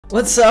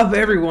What's up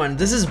everyone,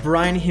 this is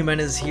Brian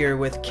Jimenez here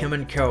with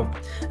Kim & Co.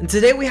 And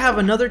today we have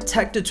another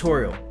tech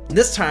tutorial.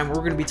 This time we're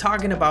going to be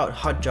talking about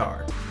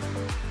Hotjar.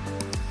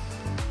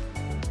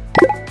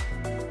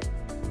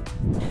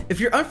 If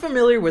you're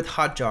unfamiliar with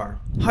Hotjar,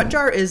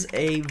 Hotjar is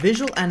a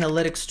visual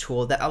analytics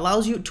tool that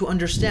allows you to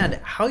understand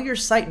how your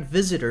site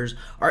visitors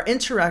are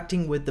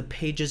interacting with the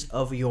pages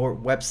of your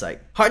website.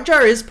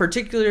 Hotjar is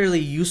particularly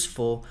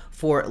useful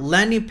for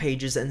landing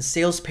pages and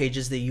sales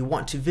pages that you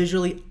want to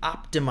visually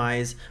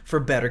optimize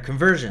for better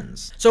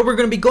conversions. So we're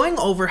going to be going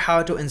over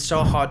how to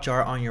install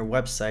Hotjar on your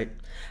website,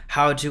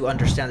 how to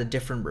understand the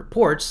different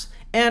reports,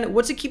 and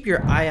what to keep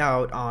your eye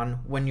out on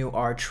when you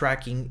are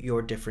tracking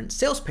your different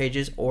sales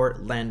pages or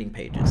landing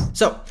pages.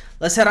 So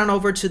let's head on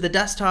over to the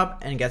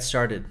desktop and get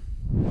started.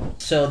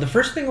 So the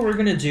first thing we're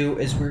going to do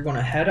is we're going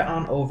to head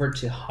on over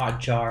to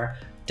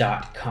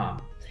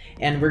hotjar.com.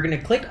 And we're going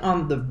to click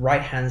on the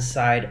right hand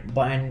side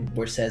button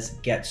where it says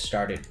get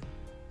started.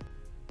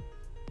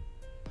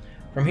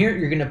 From here,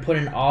 you're going to put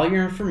in all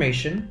your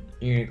information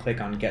and you're going to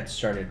click on get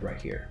started right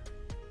here.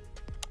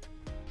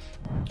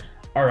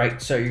 All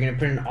right, so you're going to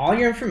put in all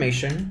your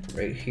information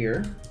right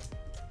here.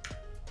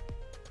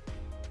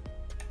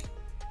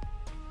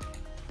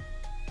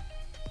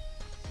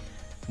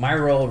 My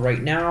role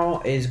right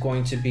now is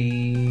going to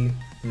be,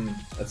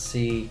 let's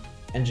see,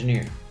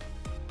 engineer.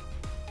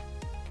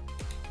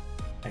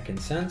 I can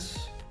sense.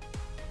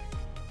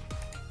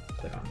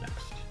 Click on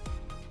next.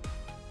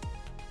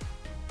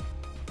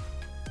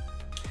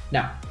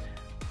 Now,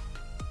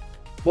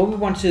 what we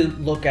want to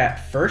look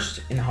at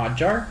first in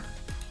Hotjar,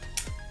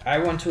 I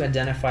want to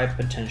identify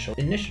potential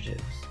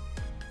initiatives.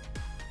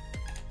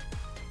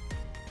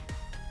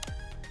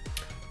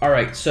 All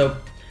right, so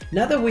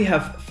now that we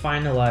have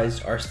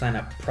finalized our sign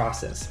up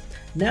process,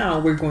 now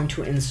we're going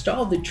to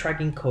install the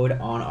tracking code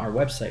on our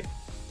website.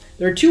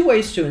 There are two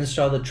ways to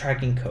install the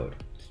tracking code.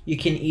 You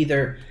can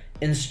either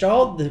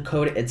install the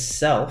code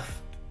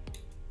itself,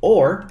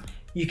 or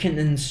you can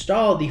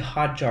install the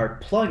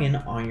Hotjar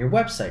plugin on your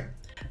website.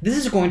 This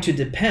is going to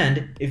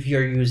depend if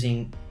you're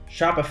using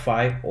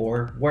Shopify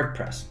or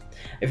WordPress.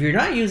 If you're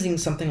not using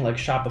something like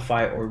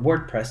Shopify or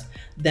WordPress,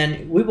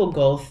 then we will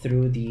go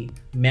through the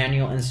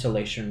manual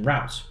installation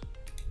routes.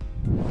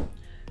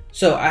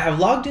 So I have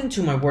logged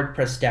into my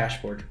WordPress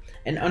dashboard,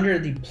 and under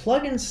the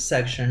plugins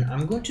section,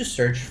 I'm going to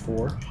search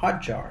for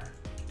Hotjar.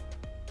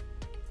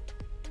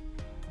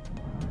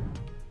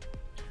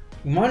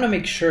 We want to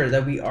make sure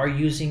that we are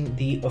using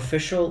the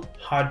official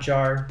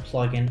Hotjar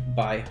plugin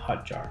by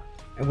Hotjar,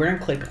 and we're going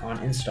to click on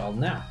install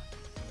now.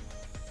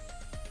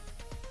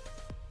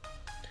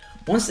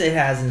 Once it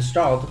has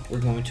installed, we're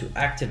going to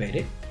activate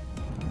it.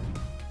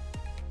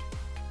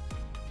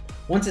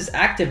 Once it's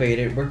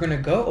activated, we're going to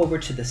go over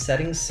to the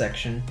settings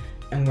section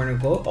and we're going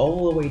to go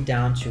all the way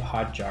down to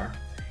Hotjar.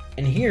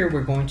 And here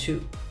we're going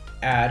to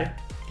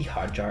add the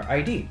Hotjar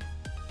ID.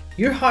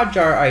 Your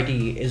Hotjar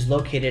ID is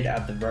located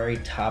at the very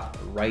top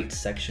right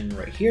section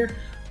right here.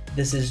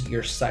 This is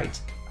your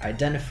site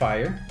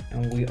identifier,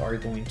 and we are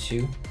going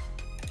to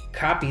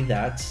copy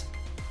that,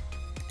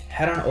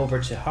 head on over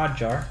to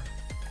Hotjar,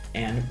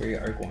 and we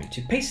are going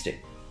to paste it.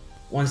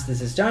 Once this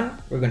is done,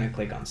 we're going to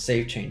click on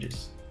Save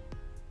Changes.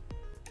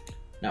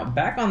 Now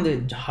back on the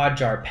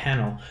Hotjar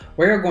panel,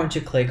 we're going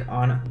to click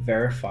on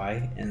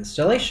Verify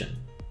Installation.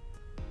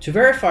 To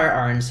verify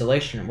our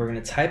installation, we're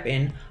going to type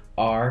in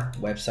our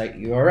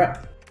website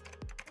URL.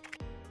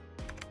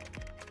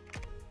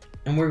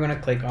 And we're going to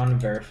click on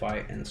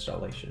Verify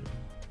Installation.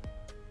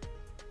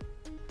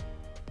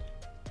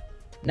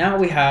 Now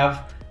we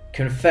have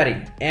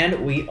confetti,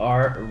 and we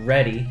are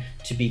ready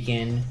to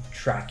begin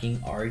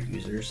tracking our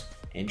users'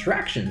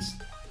 interactions.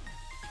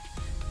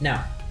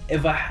 Now,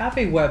 if I have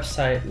a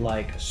website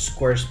like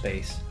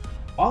Squarespace,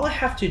 all I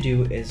have to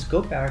do is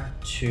go back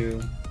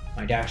to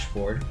my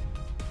dashboard.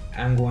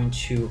 I'm going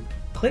to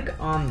click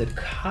on the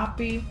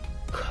copy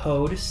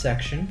code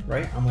section,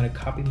 right? I'm going to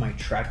copy my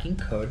tracking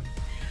code.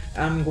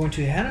 I'm going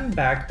to head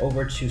back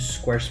over to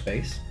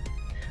Squarespace.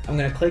 I'm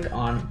going to click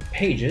on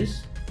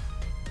Pages,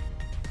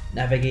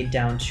 navigate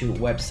down to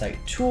Website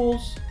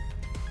Tools,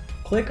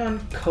 click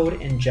on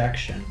Code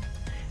Injection,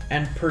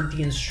 and per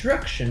the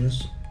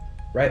instructions,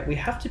 right, we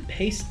have to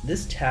paste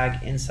this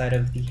tag inside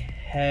of the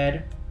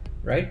head,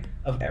 right,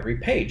 of every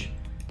page.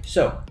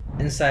 So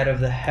inside of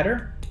the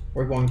header,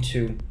 we're going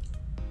to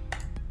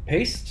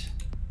paste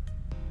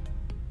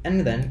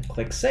and then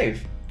click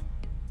Save.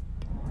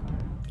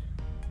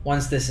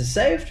 Once this is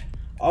saved,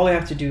 all we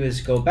have to do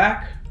is go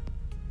back,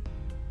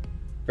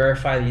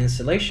 verify the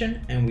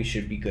installation, and we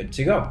should be good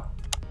to go.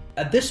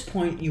 At this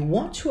point, you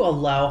want to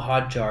allow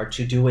Hotjar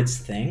to do its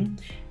thing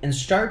and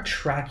start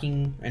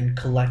tracking and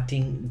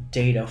collecting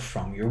data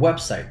from your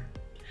website.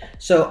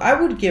 So I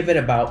would give it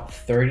about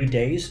 30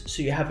 days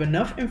so you have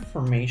enough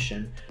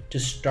information to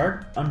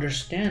start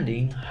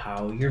understanding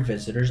how your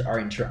visitors are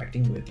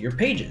interacting with your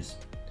pages.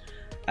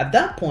 At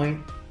that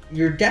point,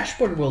 your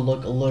dashboard will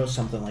look a little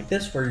something like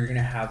this, where you're going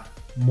to have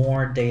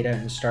more data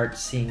and start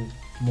seeing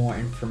more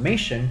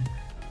information,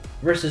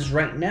 versus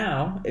right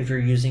now, if you're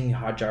using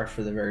Hotjar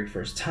for the very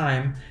first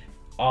time,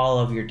 all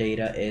of your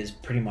data is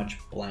pretty much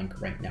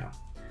blank right now.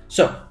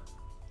 So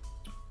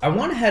I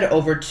want to head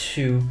over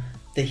to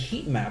the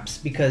heat maps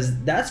because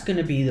that's going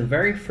to be the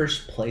very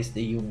first place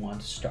that you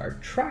want to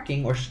start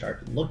tracking or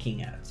start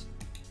looking at.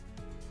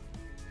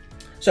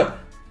 So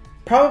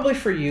probably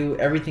for you,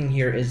 everything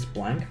here is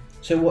blank.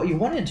 So what you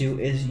want to do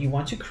is you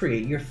want to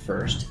create your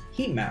first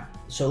heat map.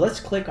 So let's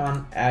click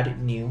on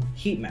add new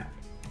heat map.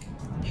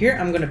 Here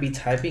I'm going to be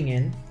typing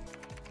in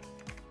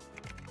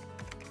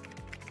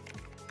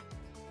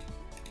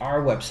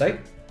our website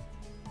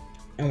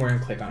and we're going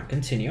to click on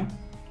continue.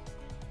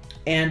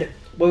 And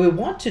what we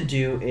want to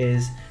do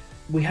is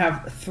we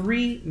have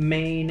 3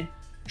 main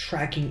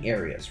tracking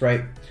areas,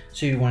 right?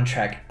 So you want to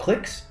track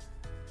clicks,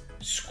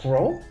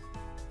 scroll,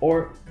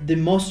 or the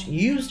most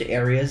used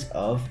areas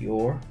of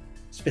your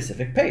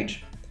specific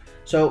page.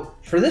 So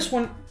for this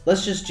one,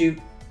 let's just do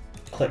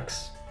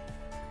clicks.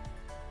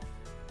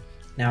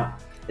 Now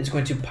it's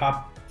going to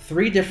pop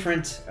 3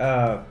 different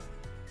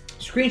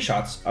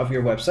screenshots of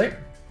your website.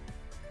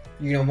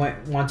 You're going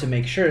to want to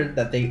make sure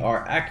that they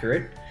are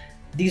accurate.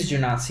 These do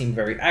not seem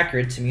very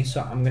accurate to me,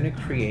 so I'm going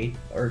to create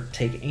or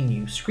take a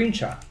new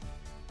screenshot.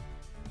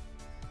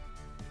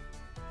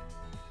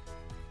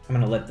 I'm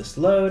going to let this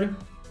load.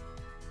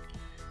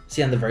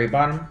 See on the very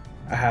bottom,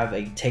 I have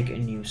a take a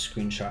new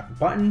screenshot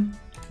button.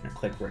 I'm going to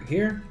click right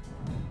here.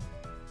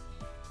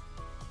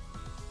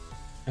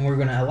 And we're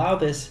going to allow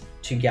this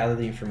to gather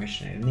the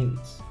information it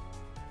needs.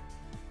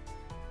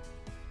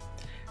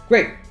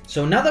 Great.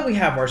 So now that we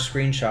have our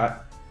screenshot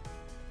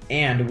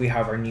and we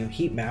have our new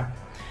heat map,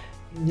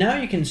 now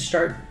you can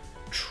start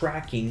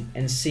tracking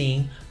and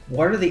seeing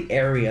what are the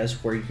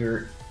areas where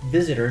your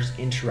visitors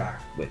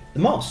interact with the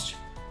most.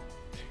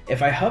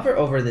 If I hover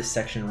over this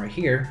section right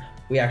here,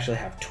 we actually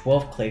have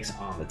 12 clicks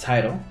on the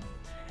title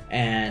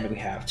and we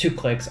have 2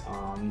 clicks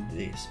on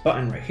this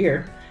button right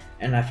here.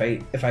 And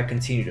if I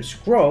continue to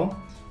scroll,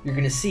 you're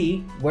going to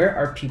see where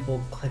are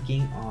people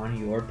clicking on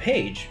your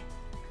page.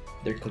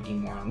 They're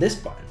clicking more on this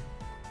button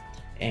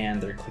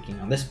and they're clicking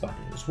on this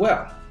button as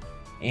well.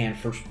 And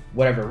for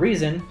whatever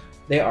reason,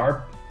 they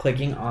are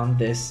clicking on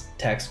this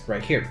text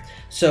right here.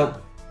 So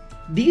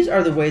these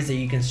are the ways that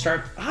you can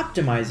start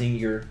optimizing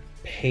your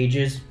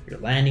pages, your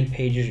landing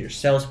pages, your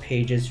sales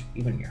pages,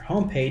 even your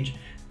home page,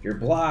 your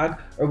blog,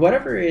 or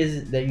whatever it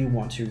is that you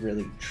want to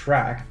really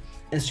track,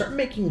 and start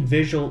making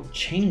visual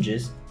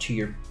changes to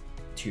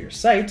your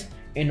site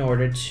in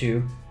order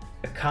to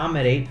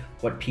accommodate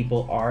what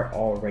people are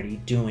already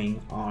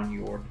doing on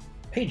your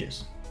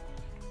pages.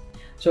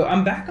 So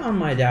I'm back on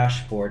my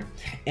dashboard,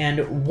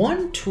 and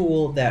one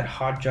tool that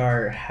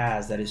Hotjar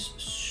has that is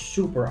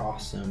super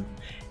awesome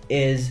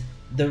is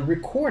the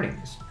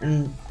recordings.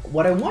 And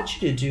what I want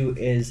you to do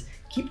is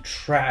keep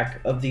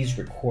track of these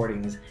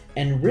recordings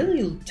and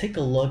really take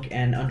a look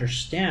and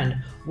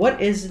understand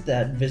what is it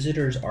that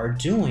visitors are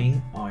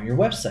doing on your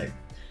website.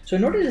 So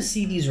in order to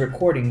see these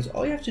recordings,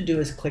 all you have to do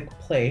is click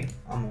play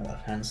on the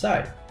left-hand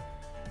side.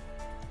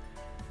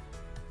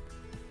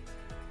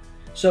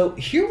 So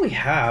here we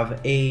have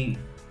a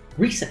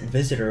recent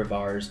visitor of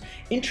ours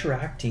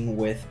interacting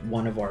with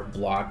one of our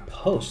blog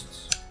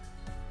posts.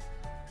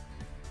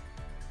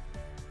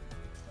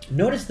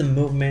 Notice the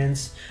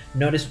movements,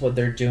 notice what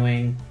they're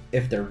doing,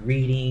 if they're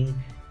reading,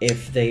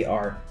 if they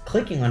are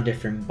clicking on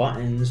different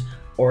buttons,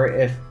 or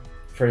if,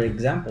 for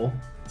example,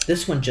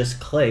 this one just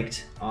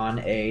clicked on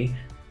a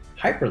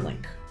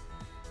hyperlink.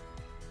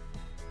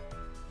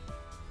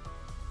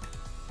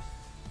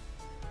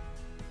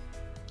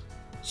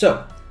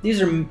 So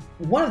these are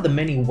one of the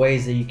many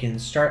ways that you can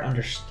start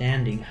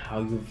understanding how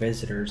your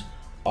visitors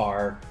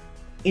are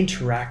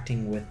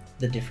interacting with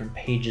the different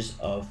pages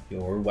of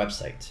your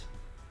website.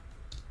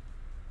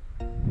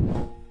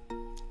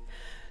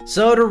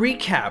 So to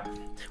recap,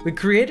 we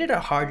created a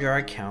Hotjar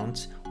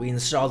account, we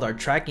installed our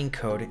tracking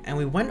code, and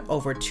we went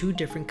over 2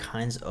 different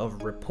kinds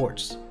of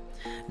reports.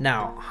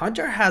 Now,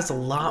 Hotjar has a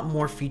lot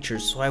more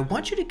features, so I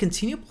want you to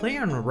continue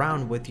playing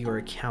around with your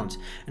account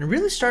and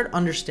really start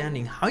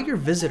understanding how your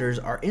visitors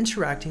are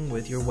interacting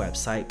with your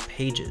website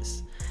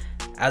pages.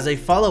 As a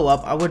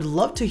follow-up, I would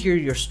love to hear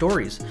your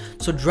stories,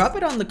 so drop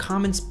it on the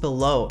comments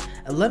below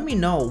and let me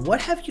know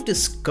what have you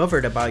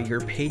discovered about your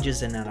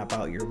pages and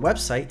about your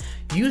website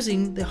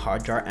using the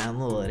Hotjar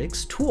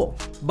Analytics tool.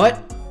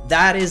 But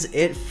that is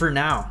it for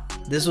now.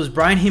 This was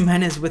Brian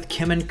Jimenez with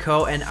Kim &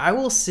 Co, and I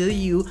will see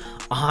you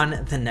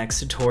on the next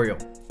tutorial.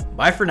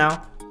 Bye for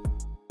now.